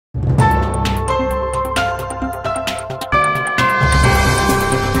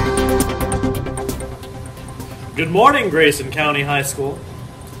Good morning, Grayson County High School.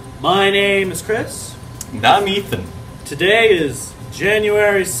 My name is Chris. And I'm Ethan. Today is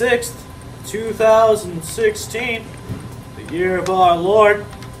January 6th, 2016, the year of our Lord.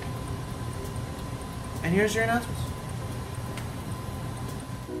 And here's your announcements.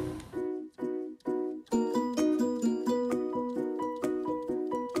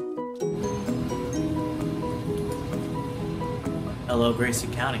 Hello,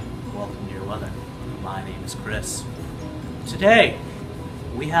 Grayson County. Welcome to your weather. My name is Chris. Today,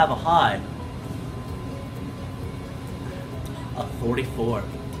 we have a high of 44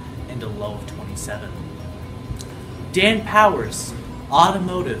 and a low of 27. Dan Powers,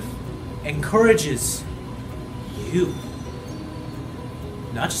 Automotive, encourages you,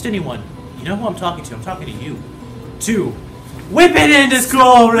 not just anyone, you know who I'm talking to, I'm talking to you, to whip it into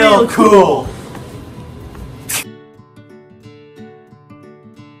school real cool.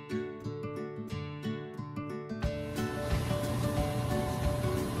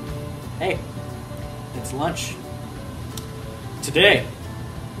 Hey, it's lunch. Today.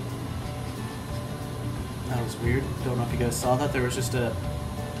 That was weird. Don't know if you guys saw that. There was just a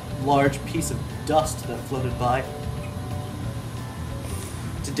large piece of dust that floated by.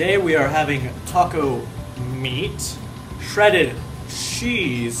 Today we are having taco meat, shredded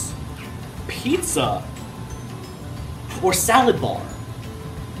cheese, pizza, or salad bar.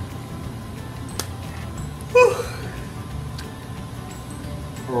 Whew.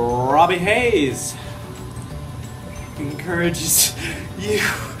 Robbie Hayes encourages you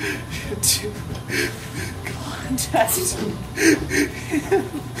to contact him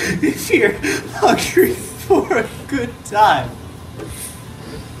if you're hungry for a good time.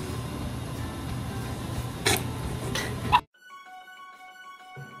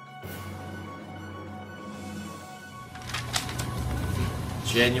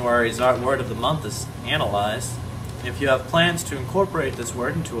 January's art word of the month is analyze. If you have plans to incorporate this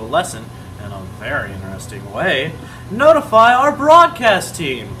word into a lesson in a very interesting way, notify our broadcast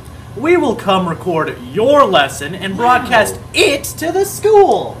team. We will come record your lesson and broadcast it to the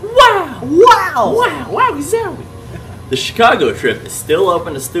school. Wow! Wow! Wow! Wowie zowie! The Chicago trip is still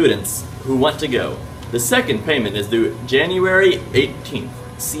open to students who want to go. The second payment is due January 18th.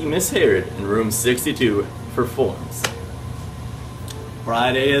 See Miss Harrod in room 62 for forms.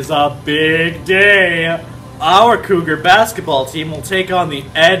 Friday is a big day. Our Cougar basketball team will take on the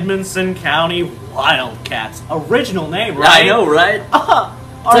Edmonson County Wildcats. Original name, right? I know, right?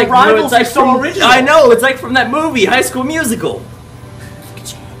 Our rivals are so original. I know, it's like from that movie, High School Musical.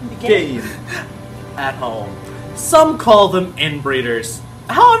 Game at home. Some call them inbreeders.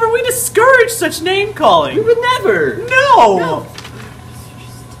 However, we discourage such name calling. We would never. No.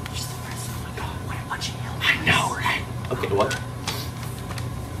 I know, right? Okay, what?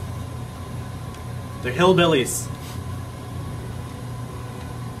 They're hillbillies.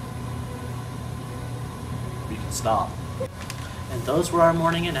 We can stop. And those were our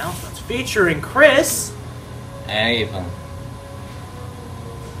morning announcements featuring Chris. Hey, Ethan.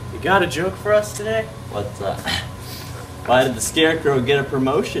 You got a joke for us today? What's that? Why did the Scarecrow get a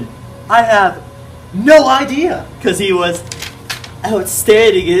promotion? I have no idea. Because he was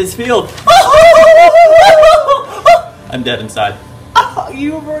outstanding in his field. I'm dead inside.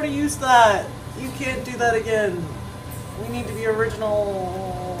 You've already used that. You can't do that again. We need to be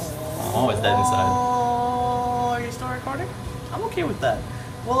original. I'm always dead inside. Are you still recording? I'm okay with that.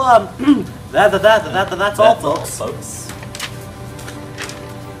 Well, that's all, folks.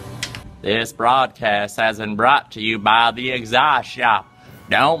 This broadcast has been brought to you by the Exhaust Shop.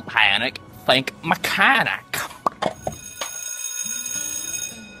 Don't panic, think mechanic.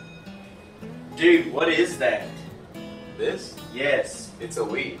 Dude, what is that? This? Yes. It's a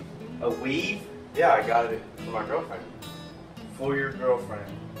weave. A weave? Yeah, I got it for my girlfriend. For your girlfriend?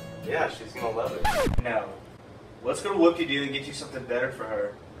 Yeah, she's gonna love it. No. Let's go to Whoop-De-Doo and get you something better for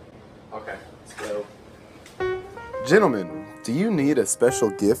her. Okay. Let's go. Gentlemen, do you need a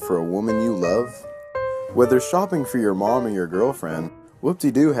special gift for a woman you love? Whether shopping for your mom or your girlfriend,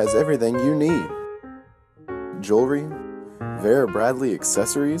 Whoop-De-Doo has everything you need. Jewelry, Vera Bradley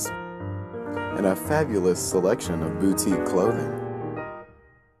accessories, and a fabulous selection of boutique clothing.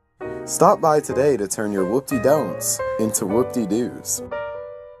 Stop by today to turn your Whoop-De-Don'ts into Whoop-De-Doos.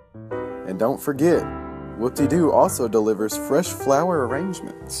 And don't forget, Whoop-De-Doo also delivers fresh flower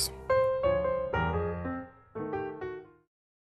arrangements.